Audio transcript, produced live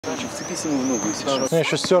Короче, вцепись ему в ногу, если что. У меня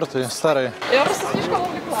еще стертые, старые. Я просто слишком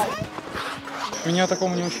увлеклась. Меня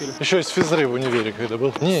такому не учили. Еще из физры в универе когда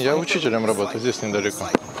был. Не, я учителем работаю, здесь недалеко.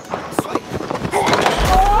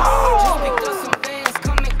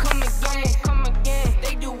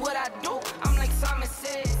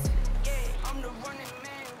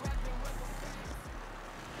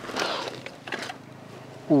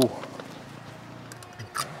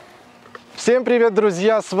 Всем привет,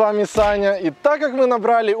 друзья! С вами Саня. И так как мы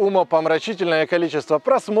набрали умопомрачительное количество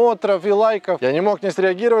просмотров и лайков, я не мог не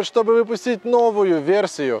среагировать, чтобы выпустить новую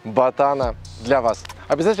версию ботана для вас.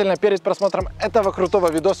 Обязательно перед просмотром этого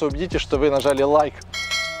крутого видоса убедитесь, что вы нажали лайк.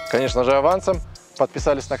 Конечно же, авансом,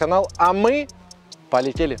 подписались на канал, а мы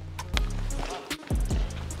полетели.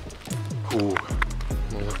 Фух,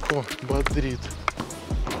 молоко бодрит.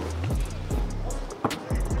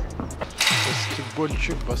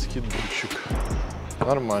 Баскетбольчик.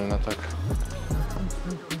 Нормально так.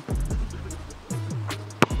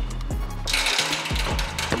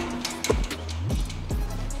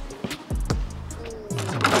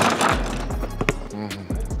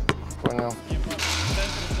 Понял.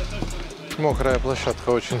 Мокрая площадка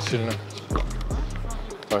очень сильно.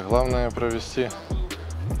 Так, главное провести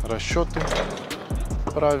расчеты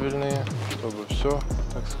правильные, чтобы все,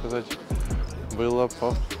 так сказать, было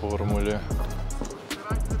по формуле.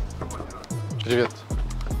 Привет.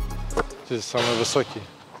 Ты здесь самый высокий.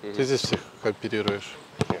 Ты здесь всех кооперируешь.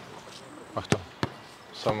 А кто?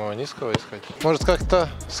 Самого низкого искать? Может как-то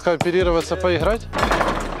скооперироваться, поиграть?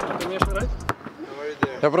 Ты умеешь играть?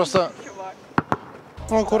 Я просто...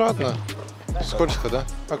 Ну, аккуратно. Скользко, да?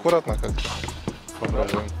 Аккуратно как.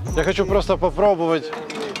 Попробуем. Я хочу просто попробовать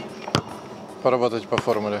поработать по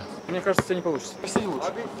формуле. Мне кажется, тебе не получится. Посиди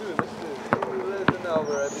лучше.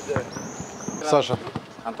 Саша.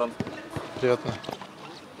 Антон. Приятно.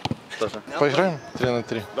 Тоже. Поиграем 3 на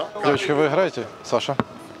 3? Да. Девочки, вы играете? Саша?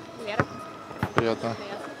 Лера. Приятно.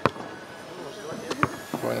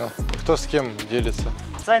 Понял. Кто с кем делится?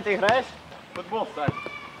 Сань, ты играешь? Футбол, Сань.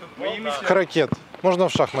 Крокет. Можно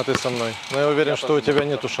в шахматы со мной, но я уверен, что у тебя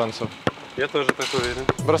нету шансов. Я тоже так уверен.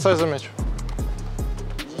 Бросай за мяч.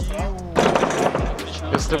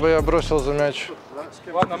 Если бы я бросил за мяч,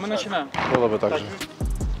 Ладно, мы начинаем. было бы так же.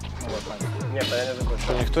 Нет, я не забыл.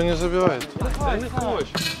 Что, никто не забивает? Да не хочешь.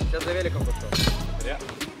 Сейчас за великом пошел.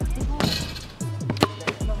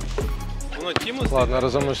 Ладно,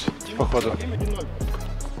 разомнусь по ходу.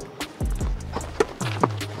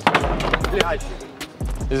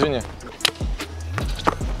 Извини.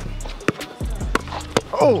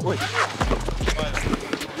 Оу!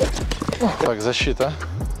 Так, защита.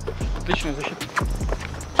 Отличная защита.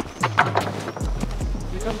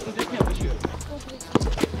 Мне кажется, здесь нет защиты.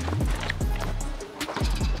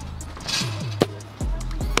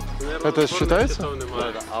 Это считается? Да,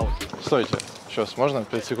 аут. Стойте. Сейчас, можно?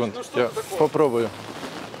 5 секунд. Я попробую.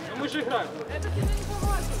 Ну мы же играем.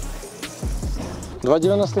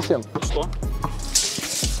 2,97. Что?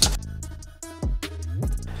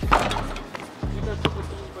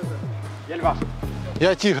 Я льва.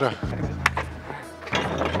 Я тигра.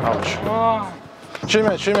 Ауч. Чей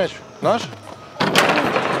мяч? Чей мяч? Наш?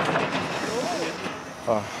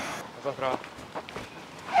 Закharov.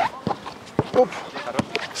 Оп.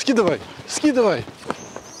 Скидывай. Скидывай.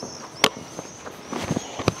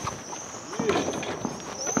 У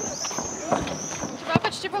тебя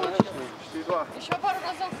почти получилось. Еще пару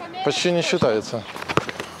разов померить. Почти не считается.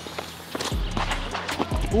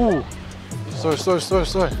 Стой, стой, стой,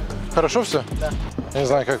 стой. Хорошо все? Да. Я не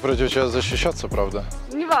знаю, как против тебя защищаться, правда.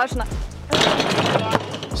 Неважно.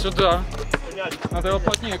 Сюда. Надо его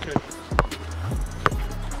плотнее крыть.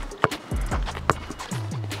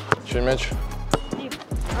 Чей мяч?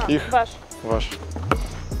 Их? Ваш. Ваш.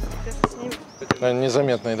 Ты же с ним.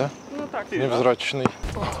 Незаметный, да? Ну так. Невзрачный.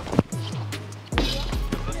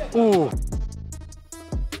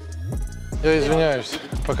 Я извиняюсь,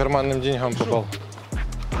 по карманным деньгам попал.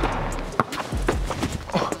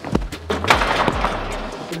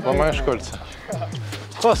 Ломаешь кольца?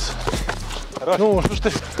 Пас! Ну, что ж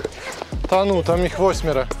ты... Да ну, там их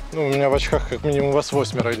 8. Ну, у меня в очках как минимум вас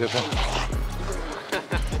 8 где-то.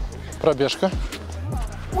 Пробежка.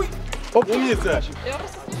 Оп. Умница! Я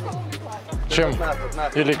просто слишком увлеклась. Чем?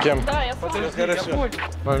 Или кем? Да, я сама.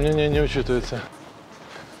 Мое мнение не учитывается.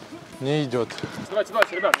 Не идет. Давайте,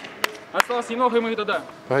 давайте, ребят. Осталось немного, и мы туда.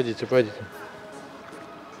 Погодите, погодите.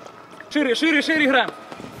 Шире, шире, шире играем.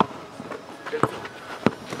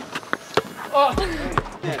 О!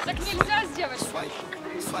 Так нельзя сделать.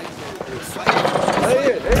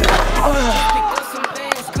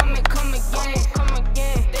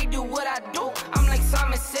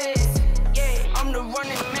 I'm the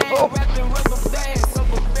running man.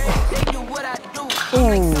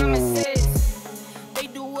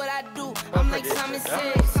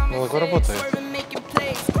 Молоко работает.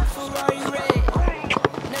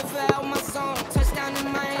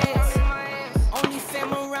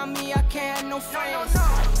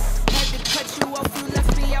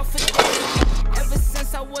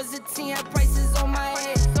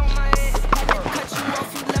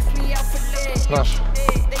 Наш.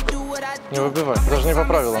 Не выбивай, даже не по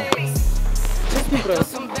правилам.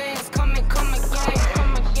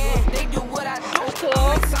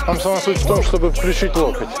 Там сама суть в том, чтобы включить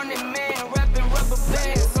локоть.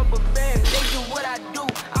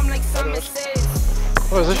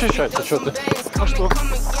 Ой, защищайся, что ты? А что?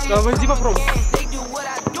 Давай, иди попробуй.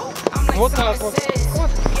 Вот так вот.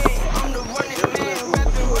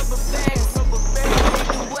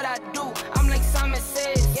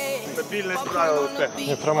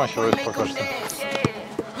 Не промахиваюсь пока что.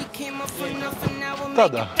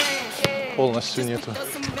 Да, полностью нету.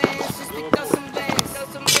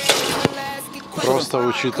 Просто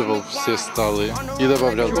учитывал все столы и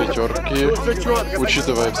добавлял пятерки,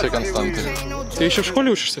 учитывая все константы. Ты еще в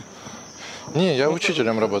школе учишься? Не, я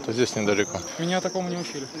учителем работаю, здесь недалеко. Меня такому не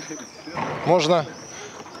учили. Можно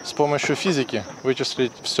с помощью физики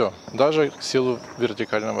вычислить все, даже силу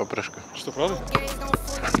вертикального прыжка. Что, правда?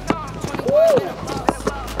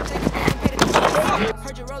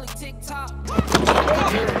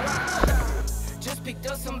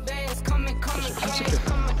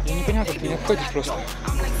 Я не понял, как ты не обходишь просто.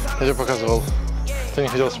 Я тебе показывал. Ты не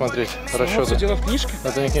хотел смотреть расчеты. Все дело в книжке?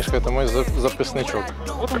 Это не книжка, это мой записничок.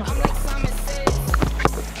 Вот оно.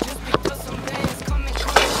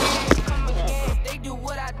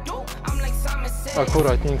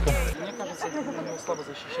 Аккуратненько. Мне кажется, мы его слабо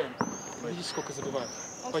защищаем. Видите, сколько забивает.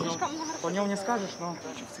 По нему не скажешь, но...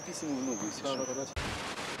 Вцепись ему в ногу, если что.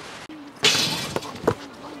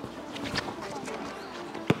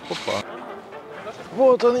 Опа.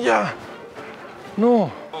 Вот он я. Ну.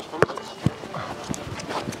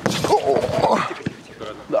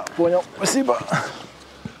 Да, понял. Спасибо.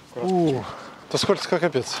 Это скользко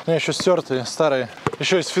капец. У меня еще стертые, старые.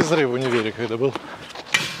 Еще из физры в универе, когда был.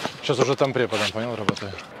 Сейчас уже там преподом, понял,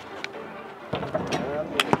 работаю.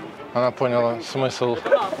 Она поняла смысл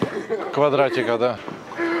квадратика, да.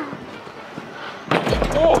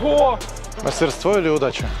 Ого! Мастерство или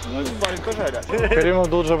удача? Карим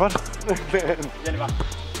Абдул-Джабар?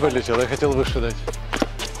 Вылетел, я хотел выше дать.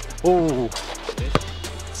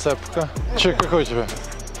 Цепка. Чек какой у тебя?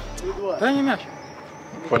 Дай мне мяч.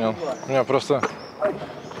 Понял. У меня просто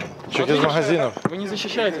чек из магазинов. Вы не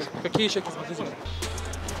защищаетесь. Какие чеки из магазинов?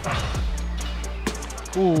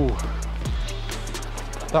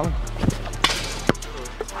 Там.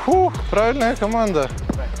 Правильная команда.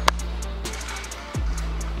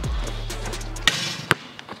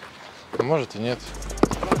 А может и нет.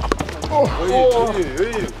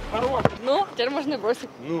 Ну, теперь можно бросить.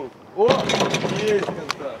 Есть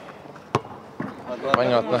контакт.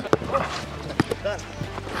 Понятно.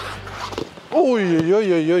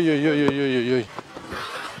 Ой-ой-ой-ой-ой-ой-ой-ой-ой-ой.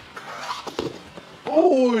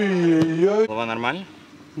 Ой-ой-ой. Голова нормально?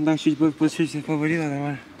 Да, чуть повалила,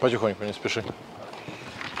 нормально. Потихоньку, не спеши.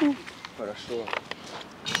 Хорошо.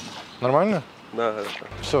 Нормально? Да, хорошо.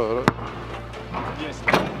 Все. Есть.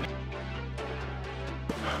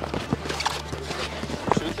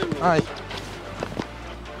 Ай.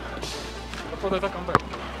 Вот это камбэк.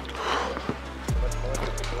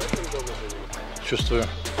 Чувствую,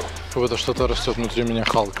 как будто что-то растет внутри меня,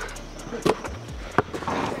 Халк.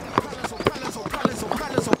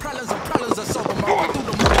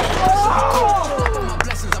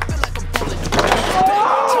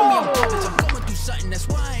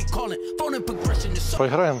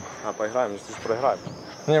 Поиграем? А, поиграем, если проиграем.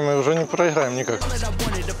 Не, мы уже не проиграем никак.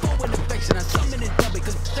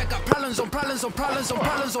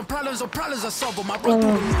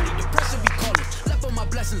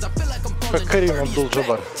 Как Карим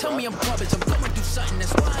Абдул-Джабар.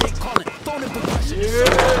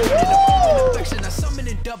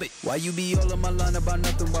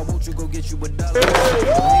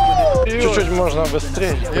 Чуть-чуть можно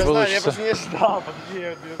быстрее. Я знаю, я просто не ждал.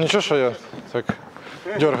 Ничего, что я так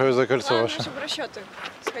дергаю за кольцо ваше. Чтобы расчеты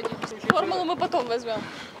сходить. Формулу мы потом возьмем.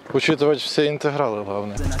 Учитывать все интегралы,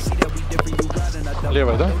 главное.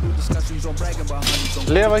 Левой, да?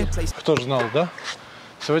 Левой? Кто ж знал, да?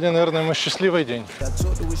 Сегодня, наверное, мой счастливый день.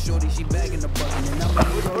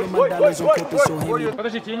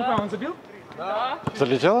 Подождите, я не понял, он забил? Да.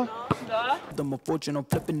 Залетела? Да.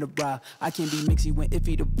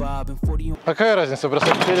 Какая разница,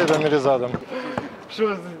 бросать передом или задом?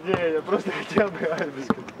 Что за день? Я просто хотел играть в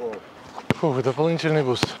баскетбол. Фух, дополнительный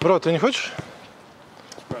буст. Бро, ты не хочешь?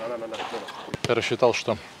 Я рассчитал,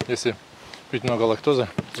 что если пить много лактозы,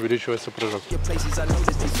 увеличивается прыжок.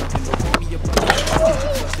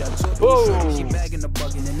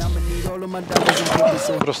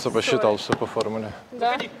 Просто посчитал все по формуле.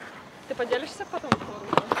 Да. Ты поделишься потом?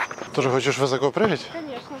 Тоже хочешь высоко прыгать?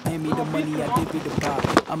 Конечно.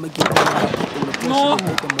 Ну,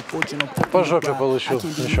 по жопе получил.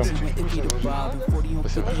 Ничего.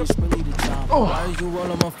 Спасибо.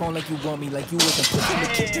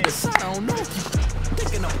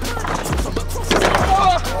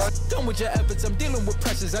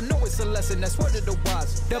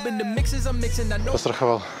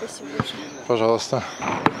 Постраховал. Пожалуйста.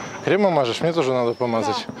 Кремом мажешь? Мне тоже надо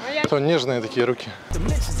помазать. То нежные такие руки.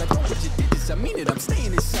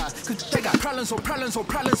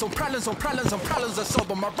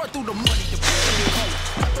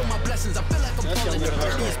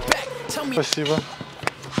 Спасибо.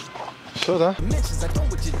 Все, да?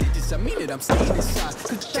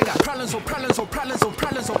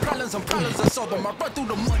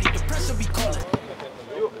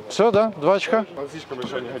 Все, да? 2 очка. Он слишком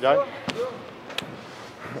большой негодяй.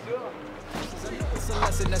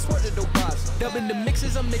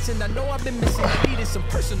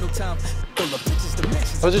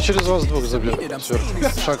 Давайте через вас двух забьем.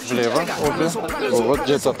 Сверху. Шаг влево, обе. Вот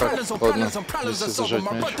где-то так. Ладно, если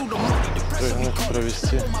зажать мяч. Прыгнуть,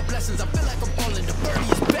 провести.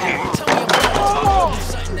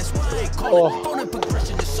 О!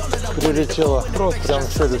 Прилетело. Просто прям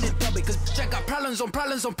в челюсть.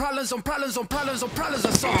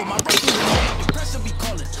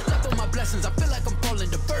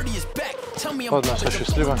 Ладно, все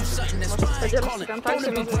счастливо. Поделишься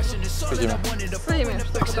контактами. Какими? Своими,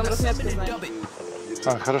 чтобы потом разметки знать.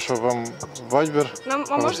 А, хорошо, вам вайбер.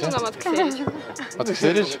 А можно нам отксерить?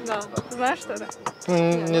 Отксерить? Да. Знаешь, что это?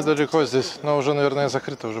 Недалеко здесь, но уже, наверное,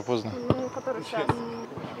 закрыто, уже поздно. Ну, который час.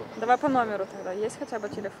 Давай по номеру тогда. Есть хотя бы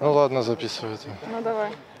телефон? Ну ладно, записывайте. Ну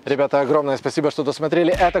давай. Ребята, огромное спасибо, что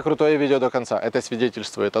досмотрели это крутое видео до конца. Это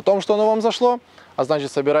свидетельствует о том, что оно вам зашло. А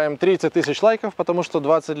значит, собираем 30 тысяч лайков, потому что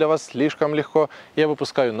 20 для вас слишком легко. Я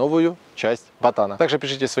выпускаю новую часть ботана. Также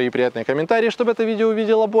пишите свои приятные комментарии, чтобы это видео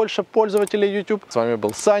увидело больше пользователей YouTube. С вами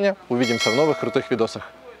был Саня. Увидимся в новых крутых видосах.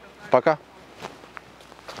 Пока.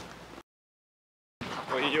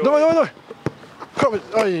 Давай, давай, давай.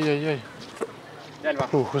 Ай-яй-яй.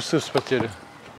 Ух, усы вспотели.